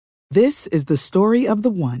This is the story of the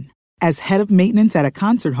one. As head of maintenance at a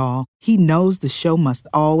concert hall, he knows the show must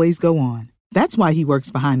always go on. That's why he works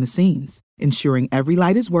behind the scenes, ensuring every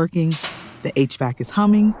light is working, the HVAC is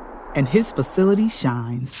humming, and his facility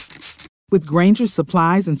shines. With Grainger's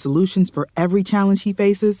supplies and solutions for every challenge he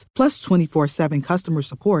faces, plus 24/7 customer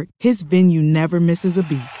support, his venue never misses a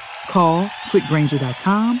beat. Call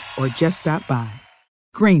quickgrainger.com or just stop by.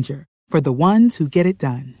 Grainger, for the ones who get it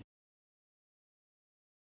done.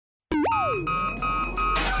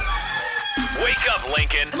 Wake up,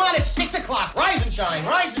 Lincoln. Come on, it's 6 o'clock. Rise and shine,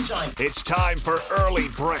 rise and shine. It's time for Early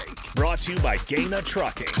Break. Brought to you by Gaina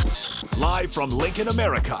Trucking. Live from Lincoln,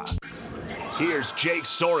 America. Here's Jake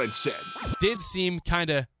Sorensen. Did seem kind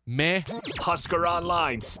of meh. Husker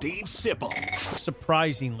Online, Steve Sipple.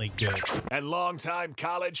 Surprisingly good. And longtime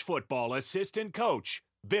college football assistant coach,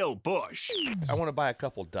 Bill Bush. I want to buy a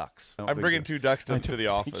couple ducks. I'm bringing 2 ducks to the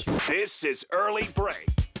office. This is Early Break.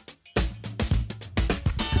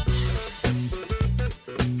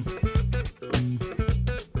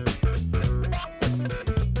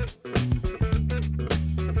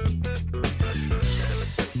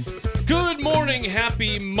 Good morning.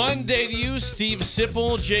 Happy Monday to you. Steve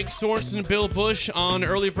Sipple, Jake Sorensen, Bill Bush on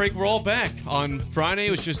Early Break. We're all back. On Friday,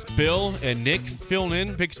 it was just Bill and Nick filling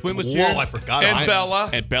in. Big Swim was here. Whoa, I forgot. And Bella.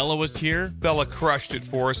 And Bella was here. Bella crushed it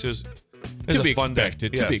for us. It was To be a fun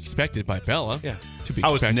expected. day. To be Yes. expected by Bella. Yeah. To be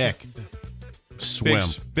How was expected. Nick? Swim.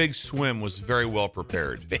 Big Swim was very well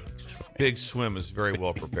prepared. Big Swim is very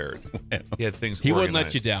well prepared. He had things He wouldn't let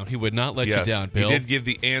organized. you down. He would not let Yes. you down, Bill. He did give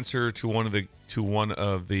the answer to one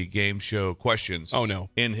of the game show questions. Oh, no.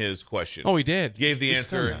 In his question. Oh, he did. Gave the He's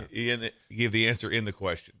answer. done He gave the answer in the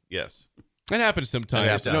question. Yes. That happens sometimes.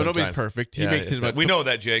 That happens No, nobody's sometimes. perfect. He Yeah, makes it about. we know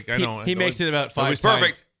that, Jake. I know. He makes it about 5 Nobody's times.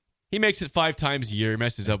 perfect. He makes it 5 times a year. He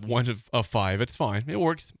messes up 1 of 5. It's fine. It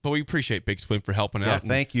works. But we appreciate Big Swim for helping Yeah, out.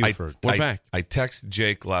 thank you I- for. We're back. I texted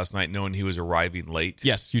Jake last night knowing he was arriving late.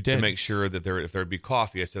 Yes, you did. To make sure that if there'd be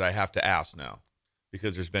coffee. I said, I have to ask now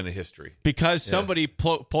because there's been a history. Because somebody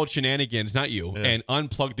pulled shenanigans, not you, and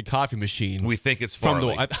unplugged the coffee machine. We think it's from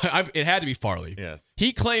Farley. it had to be Farley. Yes.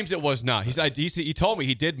 He claims it was not. He told me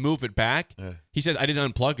he did move it back. He says, I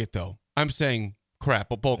didn't unplug it, though. I'm saying crap,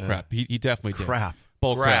 but bull crap. He definitely did. Crap.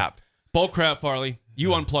 Bull crap. Bull crap, Farley.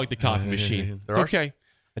 You unplugged the coffee machine. It's okay.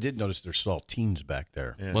 I did notice there's saltines back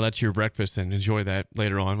there. Yeah. Well, that's your breakfast, and enjoy that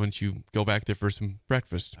later on once you go back there for some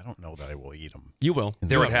breakfast. I don't know that I will eat them. You will.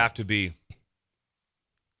 There would have to be.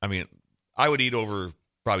 I mean, I would eat over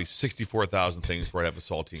probably 64,000 things before I have a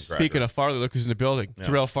saltine cracker. Speaking of Farley, look who's in the building. Yeah.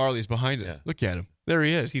 Terrell Farley's behind us. Yeah. Look at him. There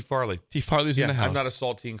he is. T. Farley. T. Farley's in the house. I'm not a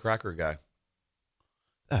saltine cracker guy.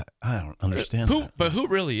 I don't understand that. But who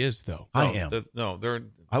really is, though? I am. They're.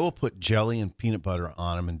 I will put jelly and peanut butter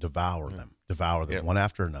on them and devour them. Devour them Yeah. one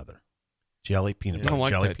after another. Jelly, peanut I butter, don't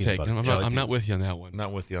like jelly, that peanut take. butter. I'm jelly, not peanut with you on that one.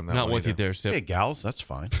 Not with you on that Not one with you either. there, Sip. Hey, gals, that's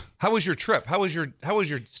fine. How was your trip? How was your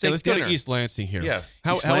steak Let's go dinner? to East Lansing here. Yeah.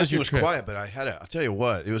 How East was Lansing your was trip? quiet, but I'll tell you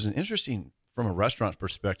what, it was an interesting, from a restaurant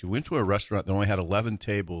perspective. We went to a restaurant that only had 11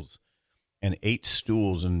 tables and 8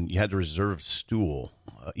 stools, and you had to reserve stool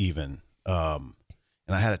even. And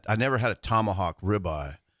I never had a tomahawk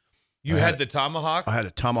ribeye. You had the tomahawk? I had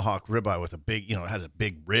a tomahawk ribeye with a big, it had a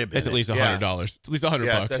big rib. It's in at least it. $100. It's at least $100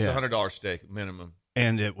 Yeah, bucks. that's a $100 steak minimum.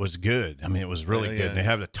 And it was good. I mean, it was really Yeah, good. yeah. And they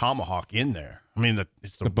have the tomahawk in there. I mean,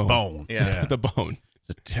 it's the bone. bone. Yeah. The bone.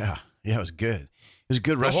 Yeah, it was good. It was a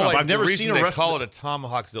good The restaurant. whole, I've never the reason seen a they restaurant. call it a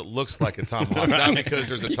tomahawk is it looks like a tomahawk, not because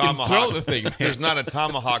there's a You can tomahawk. throw the thing, man. There's not a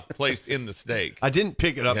tomahawk placed in the steak. I didn't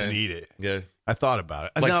pick it up Yeah. and eat it. Yeah, I thought about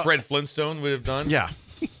it. like Now- Fred Flintstone would have done. Yeah.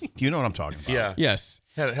 You know what I'm talking about. yeah. Yes.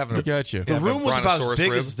 Having a, Gotcha. The Have a room was about as brontosaurus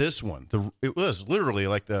big rib? as this one. It was literally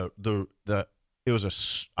like it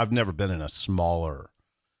was I've never been in a smaller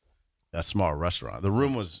restaurant. The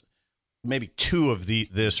room was maybe 2 of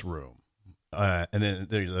this room, and then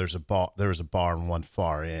there's a bar in one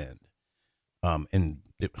far end. And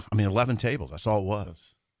 11 tables. That's all it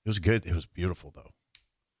was. It was good. It was beautiful though.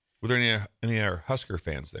 Were there any Husker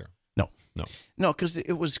fans there? No, because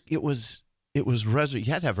it was you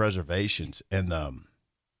had to have reservations, and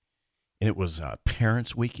it was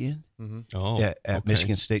Parents' Weekend Oh, at okay.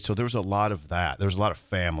 Michigan State, so there was a lot of that. There was a lot of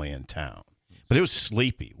family in town, but it was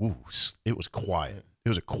sleepy. Ooh, it was quiet. It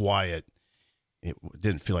was a quiet. It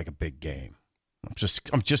didn't feel like a big game. I'm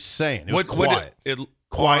just saying. It was quiet.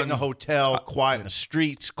 Quiet in the hotel, quiet in the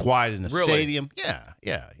streets, quiet in the Really? stadium. Yeah.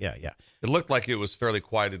 It looked like it was fairly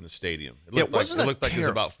quiet in the stadium. It Yeah, looked it wasn't like, a it looked like it was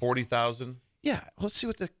terror- about 40,000. Yeah. Let's see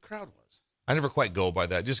what the crowd was. I never quite go by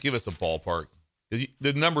that. Just give us a ballpark.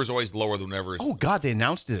 The number is always lower than whenever. Oh, God, they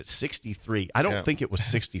announced it at 63. I don't think it was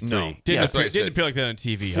 63. No. Didn't appear like that on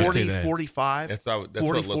TV. 40, 45. That's 40,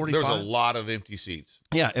 what 45. There's a lot of empty seats.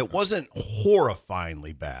 Yeah, it wasn't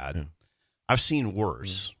horrifyingly bad. Yeah. I've seen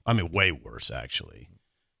worse. I mean, way worse, actually.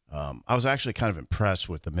 I was actually kind of impressed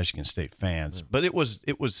with the Michigan State fans, but it was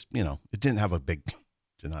it did not have a big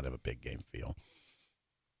game feel.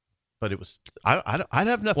 But it was. I'd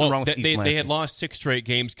have nothing wrong with East Lansing. They had lost 6 straight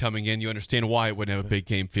games coming in. You understand why it wouldn't have a big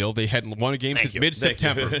game feel. They hadn't won a game since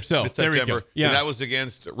mid-September. So there we go. Yeah, and that was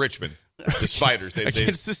against Richmond, the Spiders.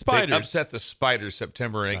 Against the Spiders. They upset the Spiders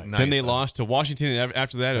September 9th. Then they lost to Washington, and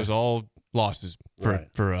after that, it was all losses for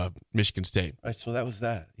Michigan State. All right, so that was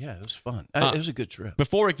that. Yeah, it was fun. It was a good trip.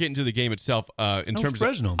 Before I get into the game itself, in terms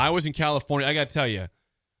Fresno, of, I was in California. I got to tell you,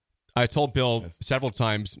 I told Bill several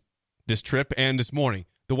times this trip and this morning.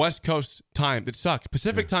 The West Coast time, it sucks.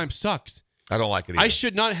 Pacific time sucks. I don't like it either. I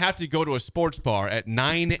should not have to go to a sports bar at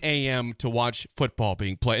 9 a.m. to watch football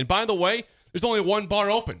being played. And by the way, there's only one bar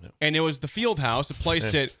open, and it was the Field House, a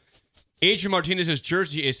place that Adrian Martinez's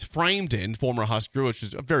jersey is framed in, former Husker, which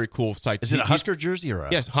is a very cool sight. Is it a Husker jersey or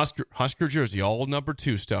a... Yes, Husker jersey, all number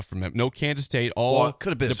 2 stuff from him. No Kansas State, all... Well, it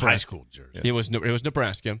could have been his high school jersey. It was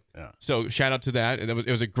Nebraska. Yeah. So shout out to that. And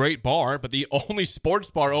it was a great bar, but the only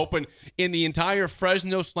sports bar open in the entire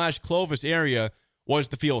Fresno/Clovis area was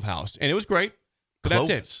the Field House. And it was great, but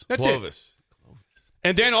Clovis. That's it.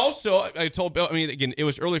 And then also, I told Bill, again, it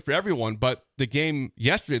was early for everyone, but the game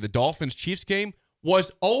yesterday, the Dolphins-Chiefs game,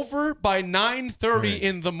 was over by 9:30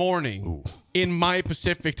 in the morning in my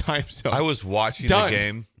Pacific time zone. I was watching the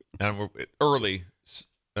game and early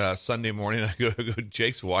Sunday morning. I go,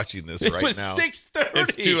 Jake's watching this right now. It was 6:30.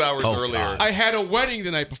 It's 2 hours earlier. God. I had a wedding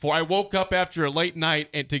the night before. I woke up after a late night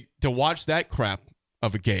and to watch that crap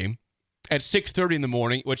of a game at 6:30 in the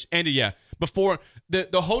morning, which ended before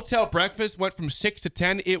the hotel breakfast went from 6 to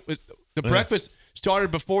 10. It was the breakfast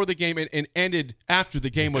started before the game and ended after the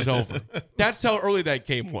game was over. That's how early that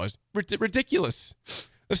game was. Ridiculous.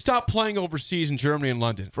 Let's stop playing overseas in Germany and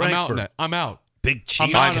London. Frankfurt. I'm out in that. I'm out. Big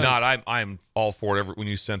Chiefs. I'm all for it. When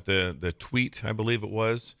you sent the tweet, I believe it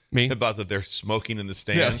was me about that they're smoking in the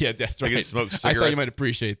stands. Yeah, that's right. They can smoke cigarettes. I thought you might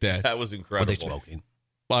appreciate that. That was incredible. Were they smoking?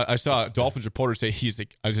 Well, I saw a Dolphins reporter say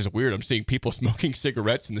this is weird. I'm seeing people smoking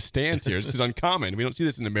cigarettes in the stands here. This is uncommon. We don't see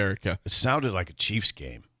this in America. It sounded like a Chiefs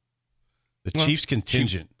game. The Chiefs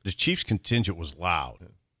contingent was loud.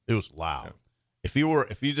 It was loud. Yeah.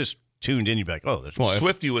 If you just tuned in, you'd be like, "Oh, there's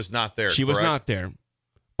Swifty was not there." She was not there.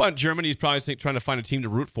 But Germany's probably trying to find a team to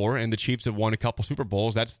root for, and the Chiefs have won a couple Super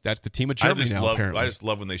Bowls. That's the team of Germany now. Apparently, I just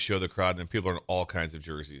love when they show the crowd and people are in all kinds of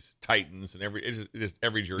jerseys, Titans, and every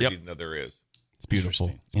jersey that there is. It's beautiful.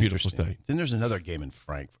 It's beautiful stuff. Then there's another game in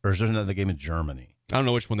Frankfurt, or is there another game in Germany? I don't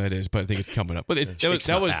know which one that is, but I think it's coming up. But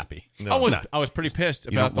that was happy. No. I was pretty pissed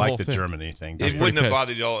you about don't the whole the thing. Germany thing. It wouldn't have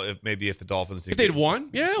bothered you all if the Dolphins if they'd won.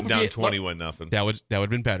 Yeah, down 21-0. That would have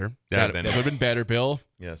been better. That would have been better, Bill.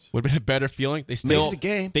 Yes, would have been a better feeling. They still the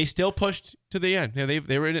game. They still pushed to the end. Yeah, they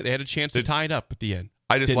were in it. They had a chance to tie it up at the end.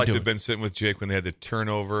 I just like to have been sitting with Jake when they had the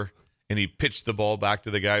turnover and he pitched the ball back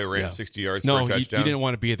to the guy who ran 60 yards for a touchdown. No, you didn't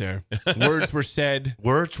want to be there. Words were said.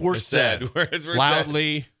 Words were said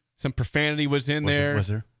loudly. Some profanity was in there. Was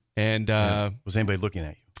there? And was anybody looking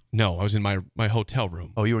at you? No, I was in my hotel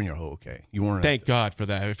room. Oh, you were in your okay. You weren't. Thank God for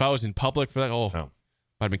that. If I was in public for that, I'd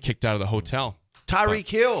have been kicked out of the hotel. Tyreek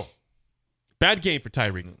Hill. Bad game for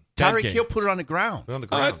Tyreek. Tyreek Hill put it on the ground.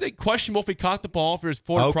 I'd say questionable if he caught the ball, if his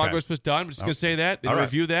forward progress was done. I'm just going to say that. They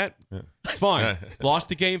review that. Yeah. It's fine. Lost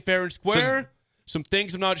the game fair and square. Some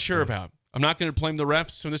things I'm not sure about. I'm not going to blame the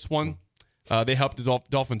refs on this one. They helped the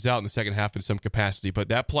Dolphins out in the second half in some capacity. But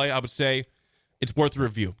that play, I would say, it's worth a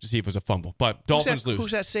review to see if it was a fumble. But Dolphins lose.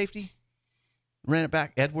 Who's that safety? Ran it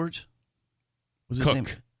back. Edwards? What's his name?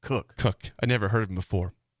 Cook. I never heard of him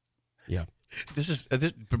before. Yeah. This is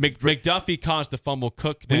McDuffie caused the fumble.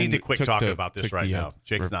 Cook. We need to quit talking about this right now.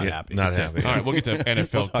 Jake's not happy. Not happy. All right, we'll get to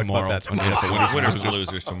NFL tomorrow. Winners and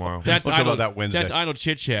losers tomorrow. That's that Wednesday. That's idle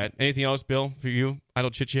chit chat. Anything else, Bill? For you,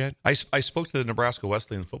 idle chit chat. I spoke to the Nebraska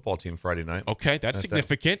Wesleyan football team Friday night. Okay, that's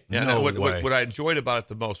significant. Yeah. No what I enjoyed about it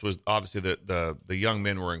the most was obviously the young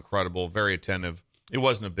men were incredible, very attentive. It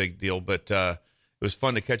wasn't a big deal, but it was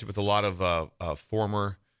fun to catch up with a lot of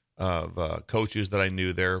former. Coaches that I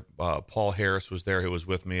knew there. Paul Harris was there, who was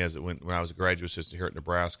with me when I was a graduate assistant here at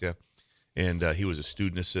Nebraska, and he was a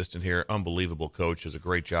student assistant here. Unbelievable coach, does a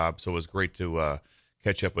great job. So it was great to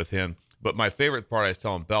catch up with him. But my favorite part, I was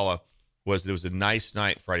telling Bella, was it was a nice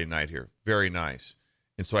night Friday night here, very nice.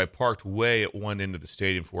 And so I parked way at one end of the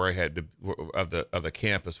stadium for where I had to of the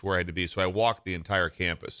campus where I had to be. So I walked the entire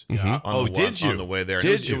campus. Mhm. On the way there?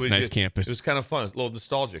 Did you? It was Nice just, campus. It was kind of fun. It's a little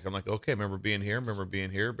nostalgic. I'm like, okay, remember being here.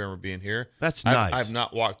 That's nice. I've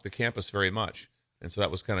not walked the campus very much, and so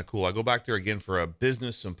that was kind of cool. I go back there again for a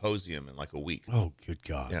business symposium in like a week. Oh, good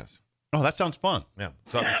God. Yes. Oh, that sounds fun. Yeah.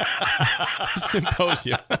 So,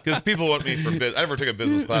 Symposium. because people want me for business. I never took a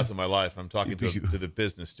business class in my life. I'm talking to the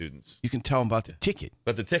business students. You can tell them about the ticket.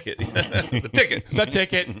 But the ticket. The ticket. The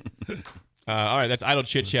ticket. All right, that's Idle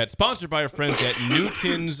Chit Chat, sponsored by our friends at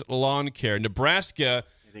Newton's Lawn Care. Nebraska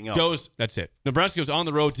goes. That's it. Nebraska goes on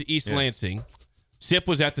the road to East Lansing. Sip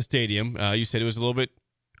was at the stadium. You said it was a little bit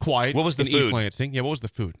quiet. What was the in food? East Lansing? Yeah, what was the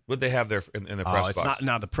food? What they have there in the press It's box? not.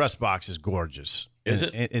 Now the press box is gorgeous. Is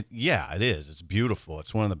it? Yeah, it is. It's beautiful.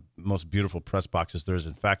 It's one of the most beautiful press boxes there is.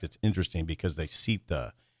 In fact, it's interesting because they seat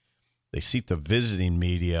the visiting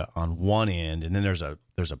media on one end, and then there's a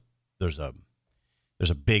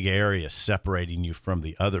big area separating you from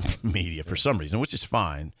the other media for some reason, which is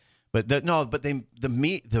fine. But the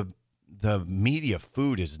media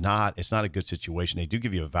food is not. It's not a good situation. They do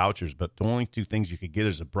give you vouchers, but the only two things you could get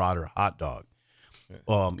is a brat or a hot dog.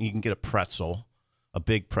 You can get a pretzel. A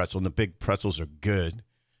big pretzel, and the big pretzels are good.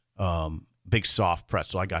 Big soft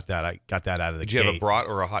pretzel. I got that out of the gate. Did you have a brat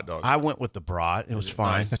or a hot dog? I went with the brat. It was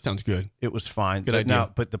fine. That sounds good. It was fine. Good idea.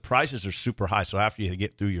 But the prices are super high. So after you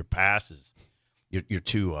get through your passes, your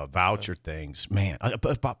two voucher things, man, a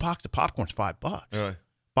box of popcorn's $5. Really?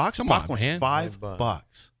 Box of Come on, popcorn's man.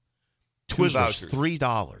 $5. Two Twizzlers vouchers.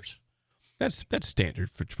 $3. That's standard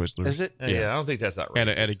for Twizzlers. Is it? Yeah, I don't think that's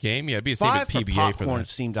outrageous. At a game? Yeah, it'd be the same $5 at for PBA for popcorn that.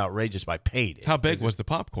 seemed outrageous. I paid it. How big was the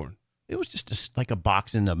popcorn? It was just like a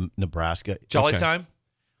box in Nebraska. Jolly Okay. Time?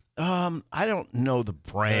 I don't know the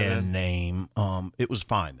brand name. It was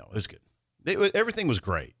fine though. It was good. Everything was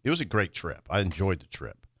great. It was a great trip. I enjoyed the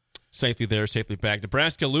trip. Safely there, safely back.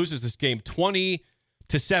 Nebraska loses this game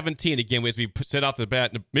 20-17. Again, as we said off the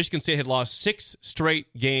bat, Michigan State had lost 6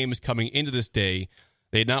 straight games coming into this day.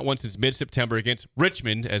 They had not won since mid-September against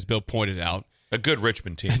Richmond, as Bill pointed out. A good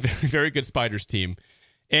Richmond team. Very, very good Spiders team.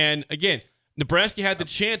 And again, Nebraska had the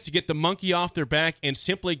chance to get the monkey off their back and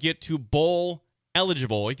simply get to bowl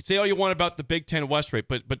eligible. You can say all you want about the Big Ten West rate,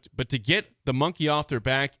 but to get the monkey off their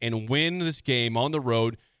back and win this game on the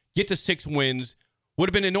road, get to 6 wins, would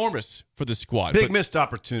have been enormous for the squad. Big missed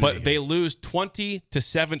opportunity. But they lose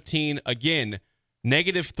 20-17 again.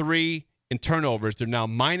 -3 in turnovers. They're now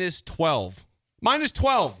 -12.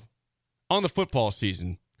 -12 on the football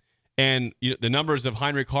season. And the numbers of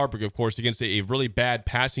Heinrich Harburg, of course, against a really bad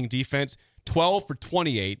passing defense, 12 for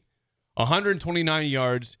 28, 129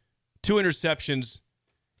 yards, 2 interceptions,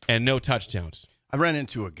 and no touchdowns. I ran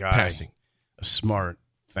into a guy, Passing. a smart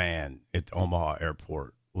fan at Omaha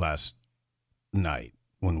Airport last night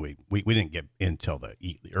when we didn't get in till the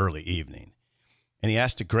early evening. And he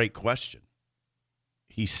asked a great question.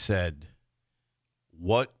 He said,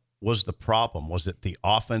 what was the problem? Was it the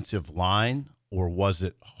offensive line or was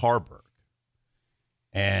it Harburg?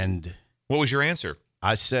 And What was your answer?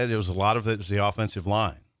 I said it was a lot of it was the offensive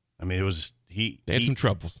line. I mean, it was They had some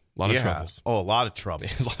troubles. A lot of troubles. Oh, a lot of trouble. They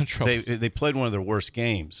had a lot of troubles. They played one of their worst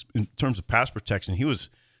games in terms of pass protection. He was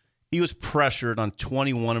pressured on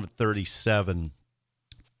 21 of 37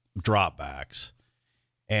 dropbacks,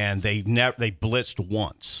 and they blitzed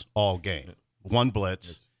once all game. One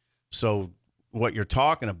blitz. So what you're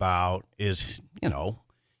talking about is,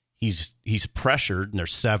 he's pressured and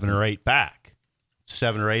there's 7 or 8 back.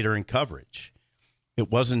 7 or 8 are in coverage. It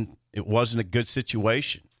wasn't a good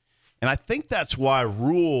situation. And I think that's why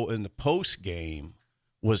Rule in the post game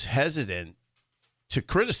was hesitant to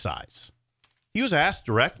criticize. He was asked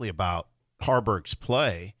directly about Harburg's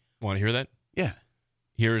play. Want to hear that? Yeah.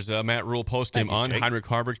 Here's Matt Rule postgame Thank you, on Jake. Heinrich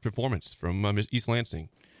Harburg's performance from East Lansing.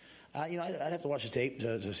 I'd have to watch the tape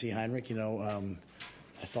to see Heinrich. I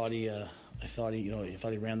thought he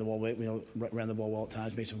ran the ball well at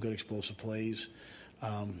times, made some good explosive plays.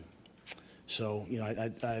 I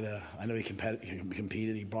know he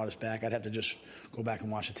competed. He brought us back. I'd have to just go back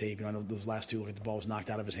and watch the tape. I know those last 2 the ball was knocked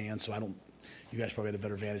out of his hand, so you guys probably had a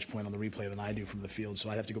better vantage point on the replay than I do from the field. So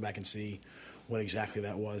I'd have to go back and see what exactly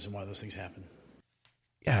that was and why those things happened.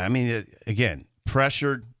 Yeah, I mean, again,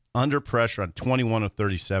 under pressure on 21 of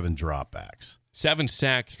 37 dropbacks. 7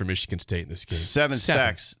 sacks for Michigan State in this game. 7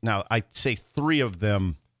 sacks. Now, I'd say 3 of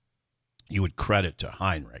them you would credit to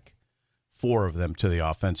Heinrich. 4 of them to the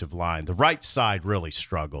offensive line. The right side really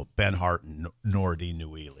struggled. Benhart and Nordy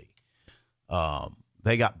Nuili.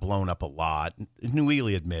 They got blown up a lot.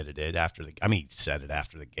 Nuili admitted it he said it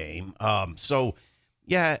after the game.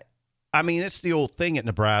 It's the old thing at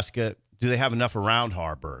Nebraska. do they have enough around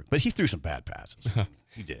Harburg? But he threw some bad passes.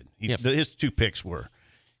 He did. His 2 picks were,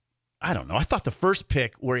 I don't know. I thought the first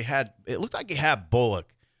pick where it looked like he had Bullock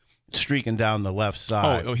streaking down the left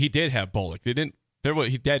side. Oh, he did have Bullock. He did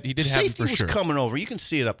have him for sure. Safety was coming over. You can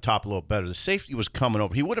see it up top a little better. The safety was coming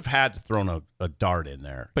over. He would have had to thrown a dart in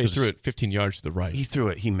there. But he threw it 15 yards to the right. He threw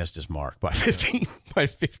it. He missed his mark by 15. By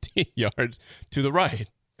 15 yards to the right.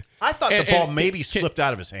 I thought the ball maybe slipped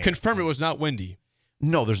out of his hand. Confirm it was not windy.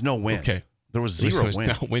 No, there's no wind. Okay. There was zero wind. It was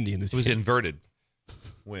not windy in this It was game. inverted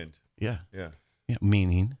wind. Yeah. Yeah.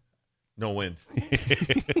 Meaning? No wind.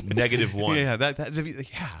 -1.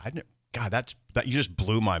 Yeah, God, that you just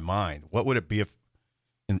blew my mind. What would it be if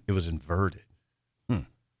it was inverted?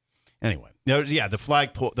 Anyway, the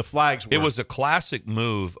flags were. It was a classic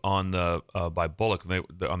move on the by Bullock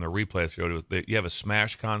on the replay. It showed you have a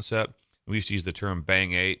smash concept. We used to use the term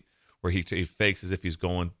bang 8, where he fakes as if he's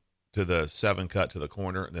going to the 7 cut to the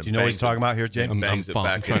corner. And then do you know what he's talking about here, James? Bangs it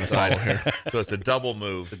back inside. So it's a double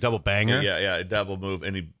move. A double banger? Yeah, a double move.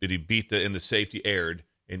 And he beat the safety aired.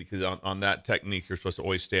 And because on that technique, you're supposed to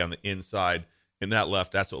always stay on the inside. And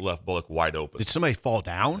that's what left Bullock wide open. Did somebody fall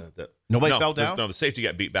down? Nobody fell down? No, the safety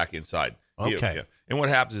got beat back inside. Okay. Yeah. And what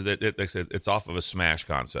happens is that it's off of a smash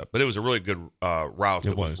concept. But it was a really good route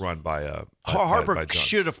that was run by Harburg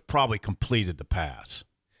should have probably completed the pass.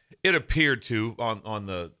 It appeared to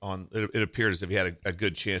it appeared as if he had a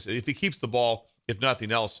good chance. If he keeps the ball, if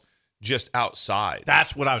nothing else, just outside.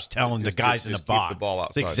 That's what I was telling the guys in the box. Keep the ball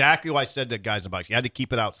outside. That's exactly what I said to the guys in the box. You had to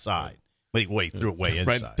keep it outside. But he threw it way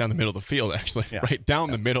inside. Right down the middle of the field, actually. Yeah. Right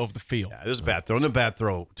down the middle of the field. Yeah, it was a bad throw. And the bad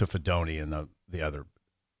throw to Fedoni, and the other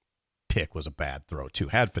pick was a bad throw, too.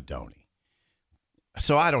 Had Fedoni.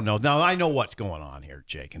 So I don't know. Now, I know what's going on here,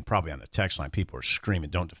 Jake, and probably on the text line, people are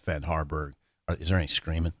screaming, don't defend Harburg. Is there any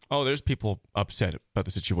screaming? Oh, there's people upset about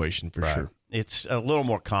the situation for sure. It's a little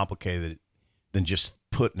more complicated than just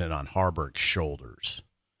putting it on Harburg's shoulders.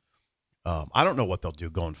 I don't know what they'll do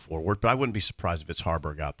going forward, but I wouldn't be surprised if it's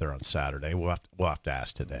Harburg out there on Saturday. We'll have to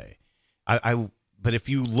ask today. But if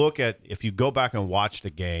you go back and watch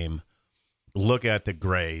the game, look at the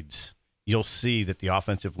grades, you'll see that the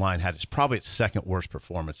offensive line had probably its second worst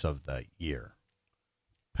performance of the year.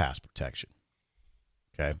 Pass protection.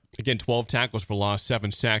 Okay. Again, 12 tackles for loss,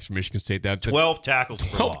 7 sacks for Michigan State. 12 tackles for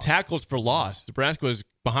loss. 12 tackles for loss. Nebraska was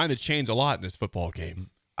behind the chains a lot in this football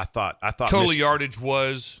game. I thought total yardage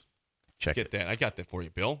was. Let's get that. I got that for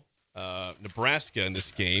you, Bill. Nebraska in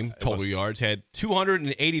this game, total yards, had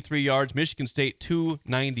 283 yards. Michigan State,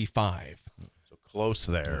 295. So close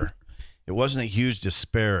there. It wasn't a huge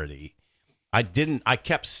disparity. I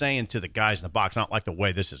kept saying to the guys in the box, I don't like the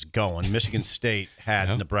way this is going. Michigan State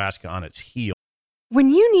had Nebraska on its heel. When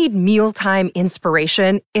you need mealtime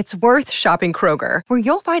inspiration, it's worth shopping Kroger, where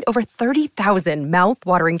you'll find over 30,000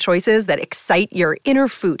 mouth-watering choices that excite your inner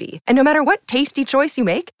foodie. And no matter what tasty choice you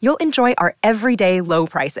make, you'll enjoy our everyday low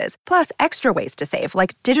prices, plus extra ways to save,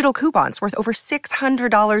 like digital coupons worth over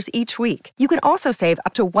 $600 each week. You can also save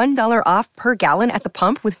up to $1 off per gallon at the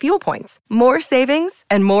pump with fuel points. More savings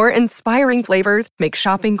and more inspiring flavors make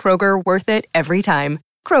shopping Kroger worth it every time.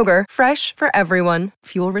 Kroger, fresh for everyone.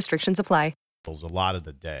 Fuel restrictions apply. A lot of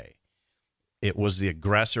the day. It was the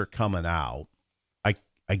aggressor coming out.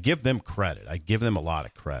 I give them credit. I give them a lot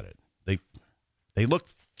of credit. They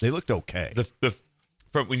looked okay.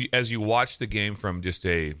 As you watch the game from just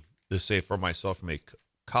for myself from a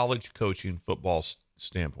college coaching football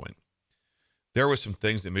standpoint, there were some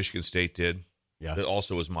things that Michigan State did that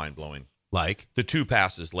also was mind blowing. Like the 2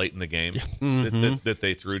 passes late in the game that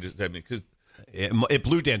they threw to because. It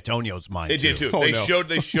blew D'Antonio's mind. It did too. They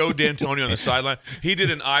showed D'Antonio on the sideline. He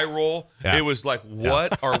did an eye roll. Yeah. It was like,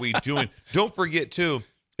 what are we doing? Don't forget too,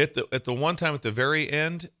 at the one time at the very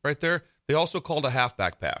end, right there, they also called a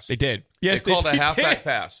halfback pass. They did. Yes, they called a halfback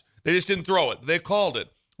pass. They just didn't throw it. They called it,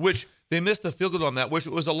 which they missed the field goal on that, which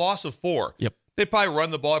was a loss of 4. Yep. They probably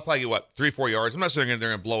run the ball. Probably get 3-4 yards. I'm not saying they're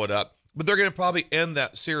going to blow it up, but they're going to probably end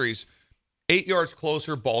that series 8 yards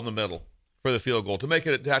closer, ball in the middle. For the field goal to make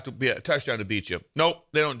it have to be a touchdown to beat you. Nope,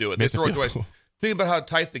 they don't do it. They throw it twice. Think about how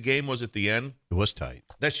tight the game was at the end. It was tight.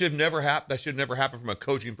 That should never happen. That should never happen from a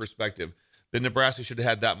coaching perspective. That Nebraska should have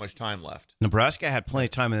had that much time left. Nebraska had plenty of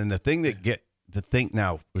time, and then the thing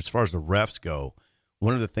now, as far as the refs go,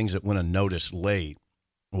 one of the things that went unnoticed late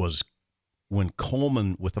was when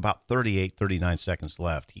Coleman, with about 39 seconds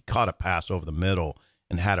left, he caught a pass over the middle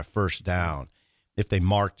and had a first down. If they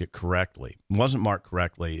marked it correctly. It wasn't marked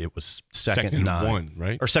correctly. It was second and 9. 1,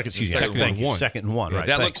 right? Or second and 1. Second and 1, right.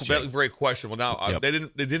 That looked very questionable. Now, they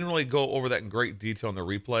didn't really go over that in great detail in the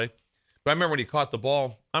replay. But I remember when he caught the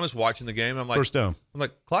ball, I was watching the game. I'm like, first down. I'm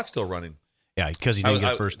like, clock's still running. Yeah, because he didn't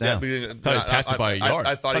get a first down. thought he was passed it by a yard.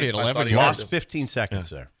 I thought he had 11 Lost yards. 15 seconds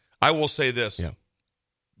there. I will say this. Yeah.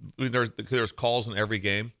 There's calls in every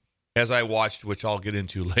game. As I watched, which I'll get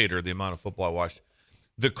into later, the amount of football I watched,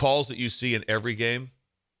 the calls that you see in every game,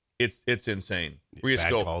 it's insane. Where you just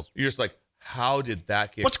go, calls. you're just like, how did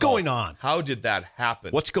that get What's called? going on? How did that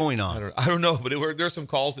happen? What's going on? I don't know, but there's some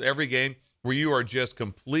calls in every game where you are just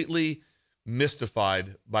completely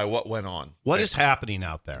mystified by what went on. What is happening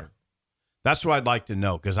out there? That's what I'd like to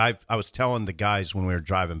know, because I was telling the guys when we were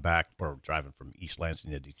driving from East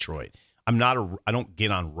Lansing to Detroit, I don't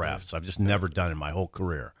get on refs. I've just never done it in my whole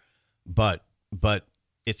career. But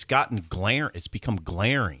it's become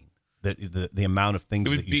glaring, the amount of things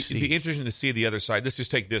that you see. It'd be interesting to see the other side. Let's just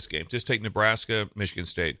take this game. Just take Nebraska, Michigan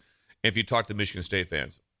State. If you talk to Michigan State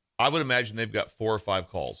fans, I would imagine they've got 4 or 5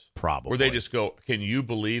 calls. Probably. Where they just go, can you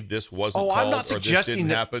believe this wasn't called? I'm not suggesting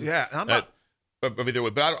that. Happen? Yeah, I'm not. But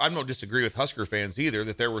I don't disagree with Husker fans either,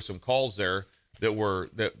 that there were some calls there that were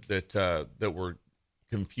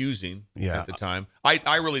confusing at the time.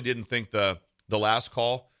 I really didn't think the last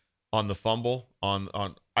call on the fumble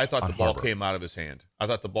I thought the ball came out of his hand. I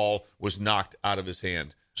thought the ball was knocked out of his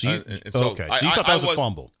hand. So you thought that was a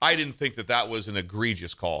fumble? I didn't think that was an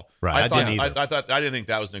egregious call. Right, I didn't either. I didn't think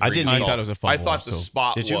that was an egregious call. I thought it was a fumble. I thought the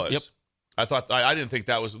spot was. Yep. I thought I didn't think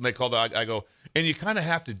that was. When they called that, I go, and you kind of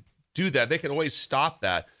have to do that. They can always stop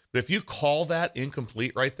that, but if you call that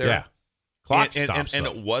incomplete right there, clock stops, and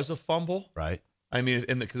it was a fumble, right? I mean,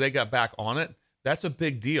 because they got back on it, that's a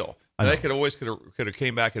big deal. They could have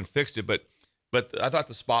came back and fixed it, but I thought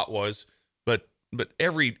the spot was. But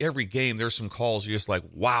every game there's some calls you're just like,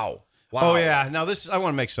 wow. Oh yeah. Now I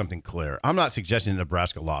want to make something clear. I'm not suggesting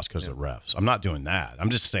Nebraska lost because of refs. I'm not doing that. I'm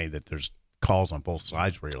just saying that there's calls on both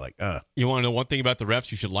sides where you're like, You want to know one thing about the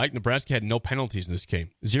refs you should like? Nebraska had no penalties in this game.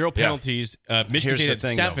 0 penalties. Michigan State had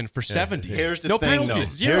 7 for 70. Here's the no thing,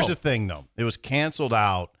 penalties. though. 0. Here's the thing, though. It was canceled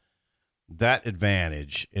out, that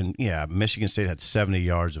advantage. And, Michigan State had 70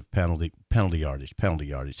 yards of penalty yardage,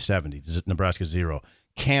 70. Nebraska 0.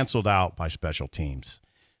 Canceled out by special teams.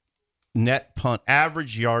 Net punt,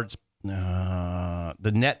 average yards, the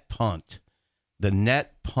net punt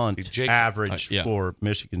average for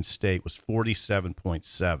Michigan State was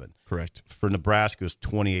 47.7. Correct. For Nebraska, it was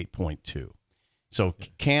 28.2. So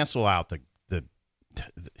cancel out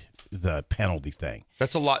the penalty thing.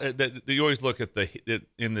 That's a lot. You always look at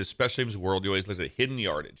in the special teams world. You always look at hidden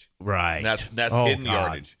yardage. Right. And that's hidden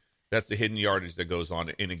yardage. That's the hidden yardage that goes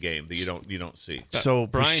on in a game that you don't see. So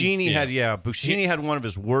Buschini had one of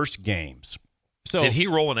his worst games. So did he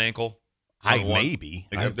roll an ankle? Maybe.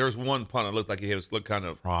 There was one punt. It looked like he looked kind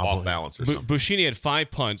of off balance or something. Buschini had 5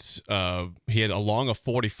 punts. He had a long of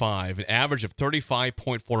 45, an average of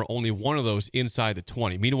 35.4. Only one of those inside the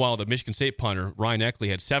 20. Meanwhile, the Michigan State punter Ryan Eckley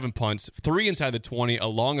had 7 punts, 3 inside the 20, a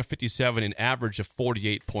long of 57, an average of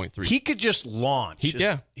 48.3. He could just launch.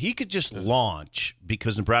 He could just launch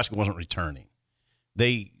because Nebraska wasn't returning.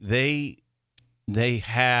 They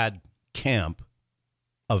had Kemp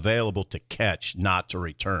available to catch, not to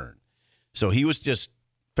return. So he was just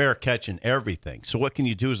fair catching everything. So what can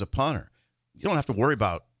you do as a punter? You don't have to worry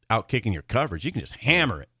about out kicking your coverage. You can just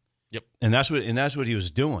hammer it. Yep. And that's what he was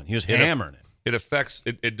doing. He was hammering it.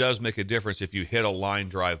 It does make a difference if you hit a line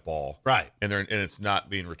drive ball, right? And it's not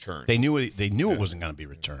being returned. They knew it wasn't going to be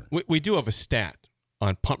returned. We do have a stat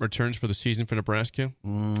on punt returns for the season for Nebraska.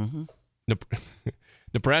 Mm-hmm.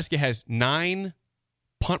 Nebraska has 9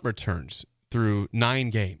 punt returns through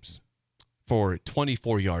 9 games for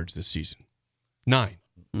 24 yards this season. 9.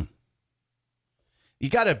 You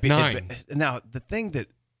got to be 9. Now the thing that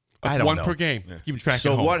that's I don't 1 know. per game. Yeah. Keep track.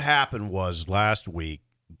 So what happened was last week,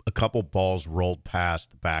 a couple balls rolled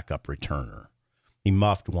past the backup returner. He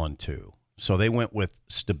muffed 1-2. So they went with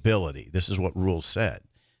stability. This is what rules said.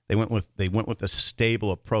 They went with a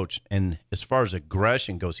stable approach. And as far as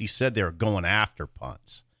aggression goes, he said they were going after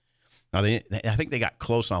punts. Now I think they got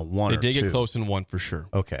close on 1 or 2. They did get close in 1 for sure.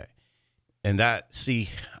 Okay. And I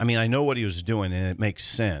know what he was doing, and it makes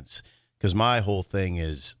sense because my whole thing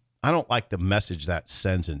is I don't like the message that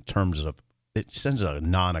sends in terms of it sends a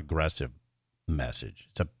non-aggressive message.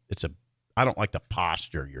 I don't like the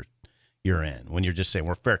posture you're in when you're just saying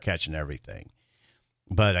we're fair catching everything.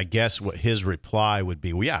 But I guess what his reply would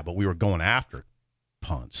be, well, yeah, but we were going after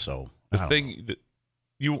punts. So the thing that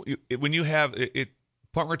when you have it,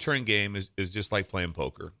 punt return game is just like playing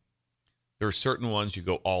poker. There are certain ones you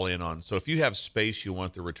go all in on. So if you have space, you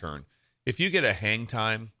want the return. If you get a hang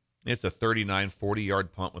time, it's a 39,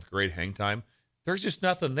 40-yard punt with great hang time. There's just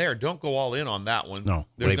nothing there. Don't go all in on that one. No,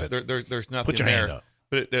 there's nothing Put your there. hand up.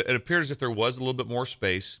 But it appears if there was a little bit more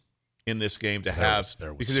space in this game to have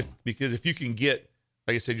because if you can get,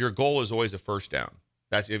 like I said, your goal is always a first down.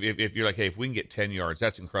 That's if you're like, hey, if we can get 10 yards,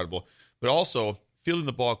 that's incredible. But also fielding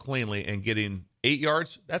the ball cleanly and getting 8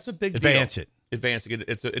 yards, that's a big deal. Advance it.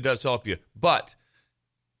 It does help you. But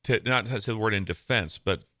not to say the word in defense,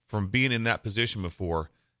 but from being in that position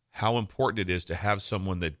before, how important it is to have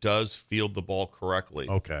someone that does field the ball correctly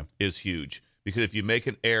is huge. Because if you make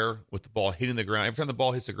an error with the ball hitting the ground, every time the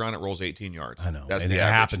ball hits the ground, it rolls 18 yards. I know. That's and the it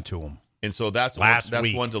average. happened to him. And so that's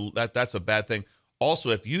a bad thing.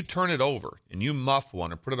 Also, if you turn it over and you muff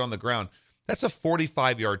one or put it on the ground, that's a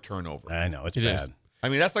 45-yard turnover. I know. It's bad. Is. I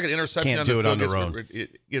mean, that's like an interception. Can't do it on their own.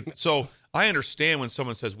 So I understand when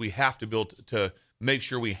someone says we have to build to make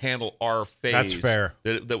sure we handle our phase. That's fair.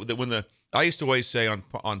 That when I used to always say on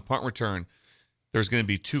punt return, there's going to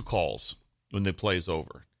be 2 calls when the play's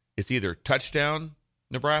over. It's either touchdown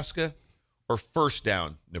Nebraska or first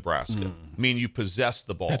down Nebraska. Meaning you possess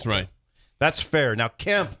the ball. That's right. That's fair. Now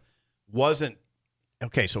Kemp wasn't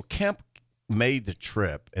okay. So Kemp made the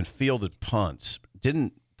trip and fielded punts.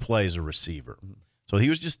 Didn't play as a receiver, so he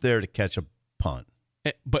was just there to catch a punt.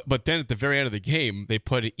 But then at the very end of the game, they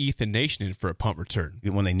put Ethan Nation in for a punt return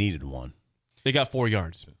when they needed one. They got 4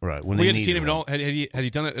 yards. Right. We hadn't seen him at all. Has he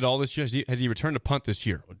done it at all this year? Has he returned a punt this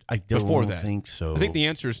year? I don't think so. I think the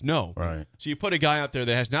answer is no. Right. So you put a guy out there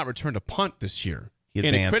that has not returned a punt this year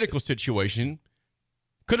in a critical situation.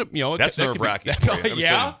 Could have, that's nerve-wracking.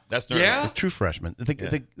 Yeah. That's nerve-wracking. A true freshman.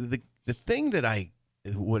 The thing that I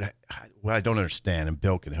don't understand, and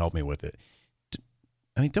Bill can help me with it.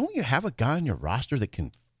 I mean, don't you have a guy on your roster that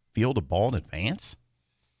can field a ball in advance?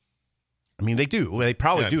 I mean, they do. They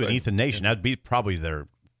probably do in Ethan Nation. That'd be probably their.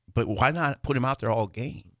 But why not put him out there all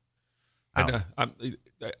game? I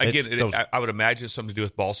would imagine it's something to do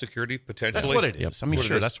with ball security, potentially. That's what it is. I mean,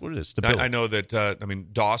 sure, that's what it is. Stability. I know that,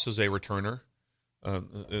 Doss is a returner.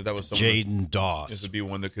 That was Jaden Doss. This would be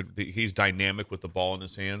one that he's dynamic with the ball in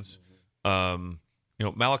his hands.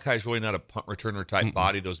 Malachi's really not a punt returner type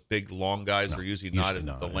body. Those big, long guys are usually not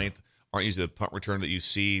the length, aren't usually the punt return that you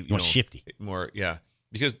see. More shifty. More, yeah.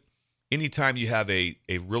 Because anytime you have a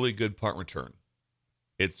really good punt return,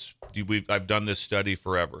 I've done this study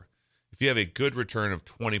forever. If you have a good return of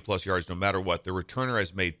 20-plus yards, no matter what, the returner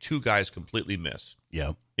has made 2 guys completely miss.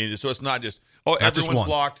 Yeah. And so it's not just, everyone's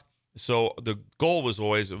blocked. So the goal was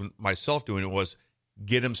always, myself doing it, was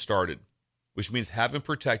get him started, which means have him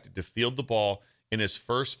protected to field the ball. In his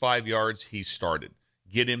first 5 yards, he started.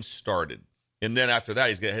 Get him started. And then after that,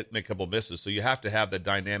 he's going to make a couple misses. So you have to have the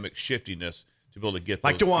dynamic shiftiness to be able to get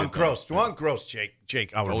like those. DeJuan Gross. DeJuan Gross,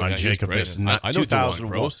 Jake. I'll remind Jake of this. I know DeJuan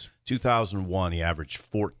Gross. 2001, he averaged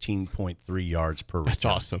 14.3 yards per return. That's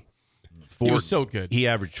awesome. He was so good. He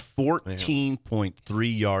averaged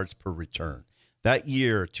 14.3 yards per return. That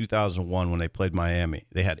year, 2001, when they played Miami,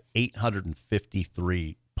 they had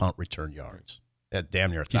 853 punt return yards. They had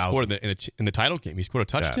damn near 1,000. He scored in the title game. He scored a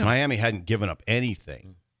touchdown. Yeah, Miami hadn't given up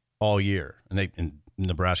anything all year, and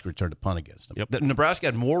Nebraska returned a punt against them. Yep. Nebraska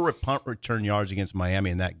had more punt return yards against Miami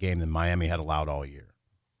in that game than Miami had allowed all year.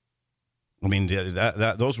 I mean,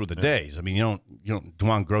 those were the days. I mean,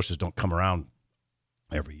 DeJuan Grosses don't come around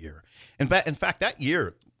every year. In fact, that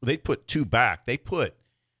year they put 2 back. They put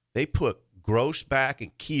Gross back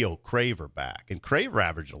and Keo Craver back, and Craver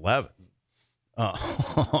averaged 11.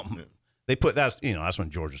 They put that's when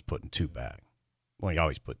George was putting 2 back. Well, he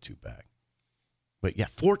always put 2 back. But yeah,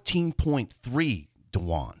 14.3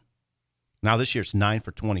 DeJuan. Now this year it's 9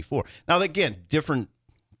 for 24. Now again, different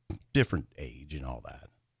age and all that.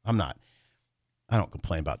 I don't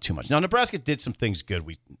complain about too much. Now Nebraska did some things good.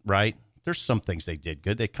 Right? There's some things they did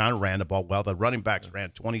good. They kind of ran the ball well. The running backs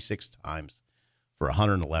ran 26 times for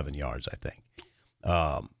 111 yards, I think.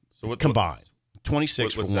 So combined,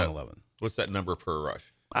 26 for 111. What's that number per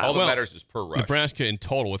rush? All that matters is per rush. Nebraska in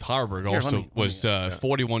total with Harburg was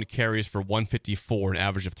 41 carries for 154, an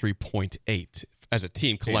average of 3.8 as a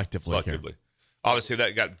team collectively. Here. Obviously,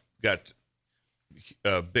 that got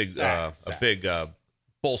a big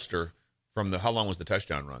bolster from how long was the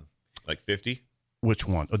touchdown run? Like 50? Which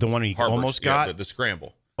one? The one he Harburg's, almost got? The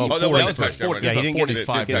scramble. That was the touchdown. Yeah, he didn't get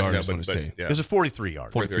 45 yards. It was a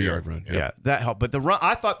 43-yard. 43-yard run. Yeah, that helped. But the run,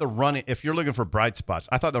 I thought the running, if you're looking for bright spots,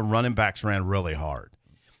 I thought the running backs ran really hard.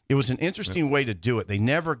 It was an interesting way to do it. They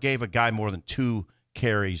never gave a guy more than 2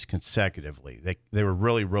 carries consecutively. They were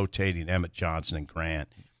really rotating Emmett Johnson and Grant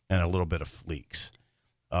and a little bit of Fleeks.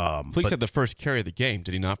 Fleeks had the first carry of the game,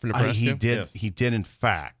 did he not, for Nebraska? He did. Yes. He did, in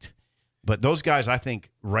fact. But those guys, I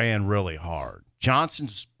think, ran really hard.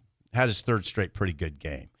 Johnson's had his 3rd straight pretty good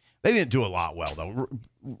game. They didn't do a lot well, though.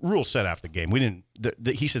 Rule said after the game, we didn't.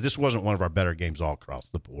 He said this wasn't one of our better games all across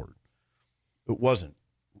the board. It wasn't.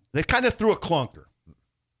 They kind of threw a clunker.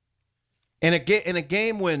 In a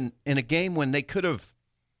game when they could have,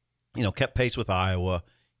 kept pace with Iowa.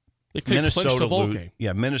 They could have clinched the bowl game.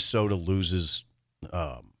 Yeah, Minnesota loses.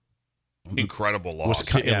 Incredible loss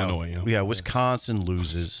to Illinois. Yeah, Wisconsin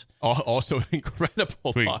loses. Also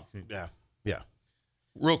incredible loss. Yeah.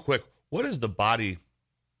 Real quick, what is the body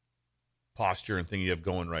posture and thing you have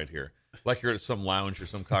going right here? Like you're at some lounge or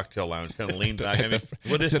some cocktail lounge, kind of leaned back. I mean,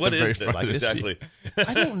 what is this exactly?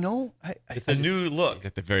 I don't know. It's a new look.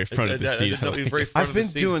 At the very front of the seat. I've been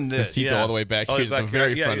doing this. The seat's all the way back. Here's the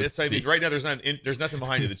very front of the seat. Right now, there's nothing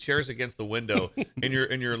behind you. The chair's against the window, and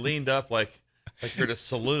you're leaned up like you're at a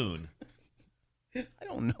saloon. I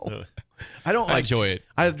don't know. I don't enjoy it.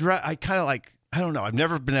 I kind of like. I don't know. I've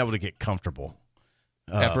never been able to get comfortable.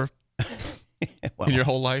 Ever? In your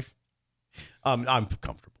whole life? I'm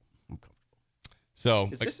comfortable. So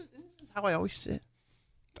is this how I always sit?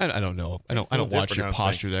 I don't know. I don't watch your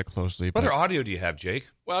posture that closely. What other audio do you have, Jake?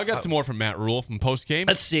 Well, I got some more from Matt Rule from post game.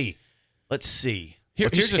 Let's see.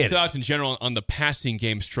 Here's his thoughts in general on the passing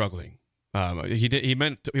game struggling. He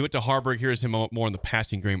went to Harburg. Here's him more on the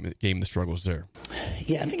passing game. The struggles there.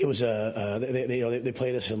 Yeah, I think it was they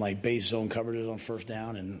played us in like base zone coverages on first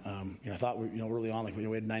down, and I thought early on we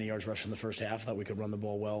had 90 yards rushing in the first half. Thought we could run the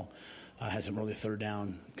ball well. Had some early third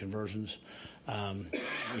down conversions.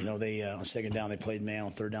 They on second down they played man.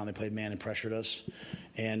 On third down they played man and pressured us,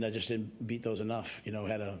 and just didn't beat those enough.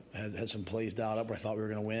 Had some plays dialed up where I thought we were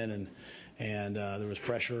going to win, and there was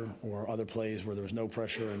pressure, or other plays where there was no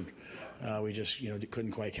pressure, and we just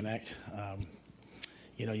couldn't quite connect.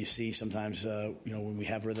 You see sometimes when we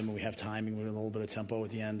have rhythm and we have timing, we're in a little bit of tempo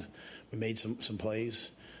at the end. We made some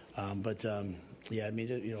plays,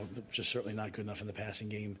 just certainly not good enough in the passing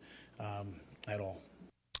game at all.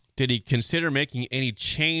 Did he consider making any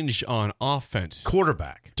change on offense?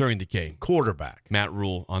 Quarterback. During the game? Quarterback. Matt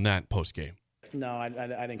Rule on that post game. No, I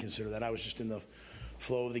didn't consider that. I was just in the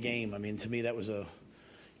flow of the game. I mean, to me, it's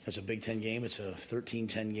a Big Ten game. It's a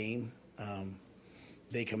 13-10 game.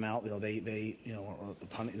 They come out, the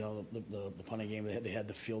punting game, they had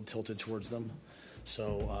the field tilted towards them.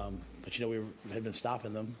 So, we had been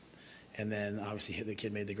stopping them. And then, obviously, the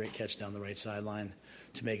kid made the great catch down the right sideline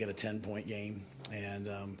to make it a 10-point game. And,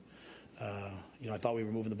 I thought we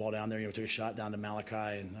were moving the ball down there. Took a shot down to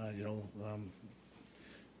Malachi and,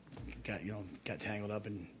 got tangled up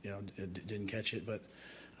and, didn't catch it. But,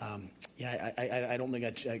 I don't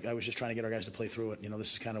think I was just trying to get our guys to play through it.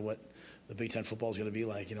 This is kind of what the Big Ten football is going to be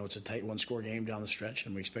like. It's a tight one-score game down the stretch,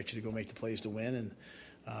 and we expect you to go make the plays to win. And,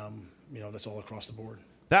 that's all across the board.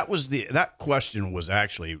 That question was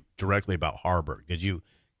actually directly about Harburg. Did you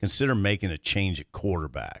consider making a change at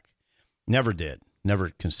quarterback? Never did.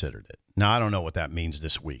 Never considered it. Now I don't know what that means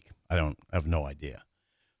this week. I have no idea.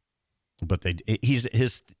 But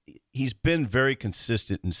he's been very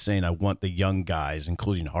consistent in saying I want the young guys,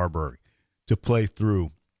 including Harburg, to play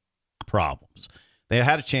through problems. They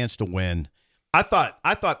had a chance to win. I thought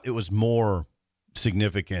it was more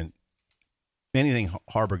significant. Anything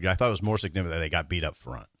Harburg, I thought it was more significant that they got beat up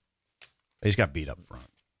front. They just got beat up front.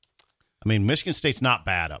 I mean, Michigan State's not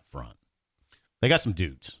bad up front. They got some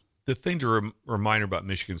dudes. The thing to remind about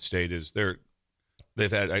Michigan State is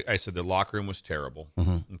they've had. I said the locker room was terrible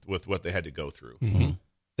with what they had to go through. Mm-hmm.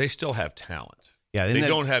 They still have talent. Yeah, they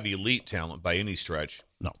don't have elite talent by any stretch.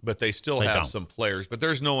 No, but they still have some players. But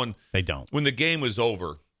there's no one. They don't. When the game was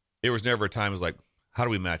over, there was never a time it was like, how do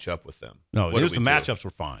we match up with them? No, the matchups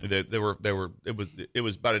were fine. They were. It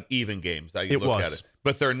was about an even game. That you look at it.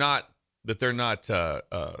 But they're not.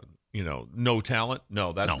 No talent.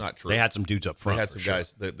 No, that's not true. They had some dudes up front. They had some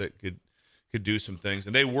guys that could do some things,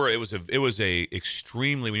 and they were. It was a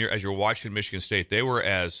extremely as you're watching Michigan State, they were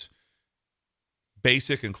as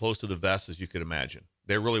basic and close to the vest as you could imagine.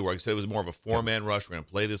 They really were. Like I said, it was more of a 4-man rush. We're going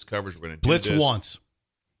to play this coverage. We're going to blitz once.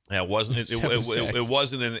 Yeah, it wasn't. It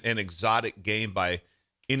wasn't an exotic game by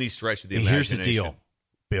any stretch of the imagination. Here's the deal,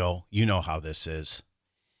 Bill. You know how this is.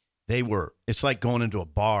 It's like going into a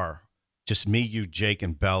bar, just me, you, Jake,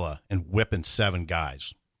 and Bella, and whipping 7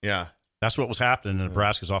 guys. Yeah, that's what was happening in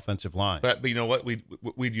Nebraska's offensive line. But you know what?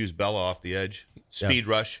 We'd use Bella off the edge, speed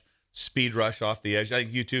rush off the edge. I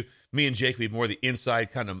think you two, me and Jake, would be more the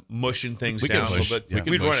inside, kind of mushing things down a little bit. Yeah.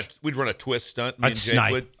 We'd run a twist stunt. I'd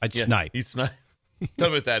snipe. Snipe. You'd snipe. Tell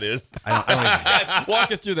me what that is. I don't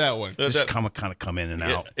walk us through that one. Just kind of come in and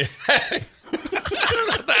out. I don't know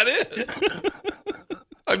what that is.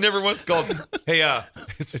 I've never once called. Hey,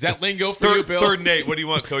 is that lingo for you, Bill? 3rd and 8. What do you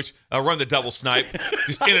want, Coach? Run the double snipe,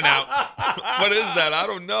 just in and out. What is that? I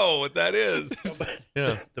don't know what that is.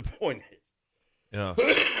 Yeah, the point. Yeah,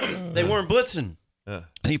 they weren't blitzing. I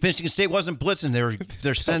think Michigan State wasn't blitzing.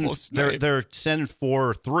 They're sending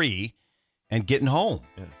 4-3 and getting home.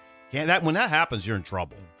 Yeah. When that happens, you're in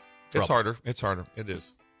trouble. It's harder. It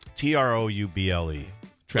is. Trouble.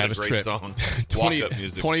 Travis great Tritt. song.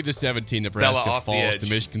 20-17, Nebraska falls to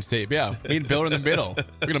Michigan State. Yeah, me and Bill are in the middle.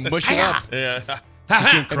 We're going to mush it up. Yeah.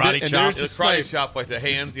 Karate chop. The karate chop like the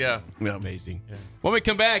hands, yeah. Amazing. Yeah. When we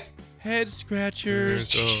come back, head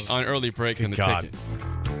scratchers on early break on the ticket.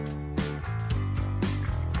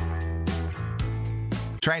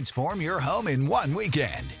 Transform your home in one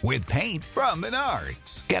weekend with paint from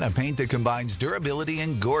Menards. Get a paint that combines durability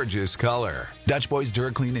and gorgeous color. Dutch Boy's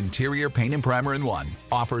DuraClean Interior Paint and Primer in One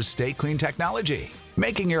offers Stay Clean technology,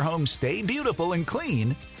 making your home stay beautiful and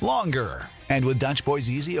clean longer. And with Dutch Boy's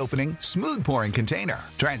easy opening, smooth pouring container,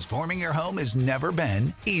 transforming your home has never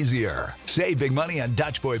been easier. Save big money on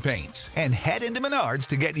Dutch Boy paints and head into Menards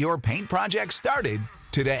to get your paint project started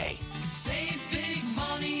today. Save big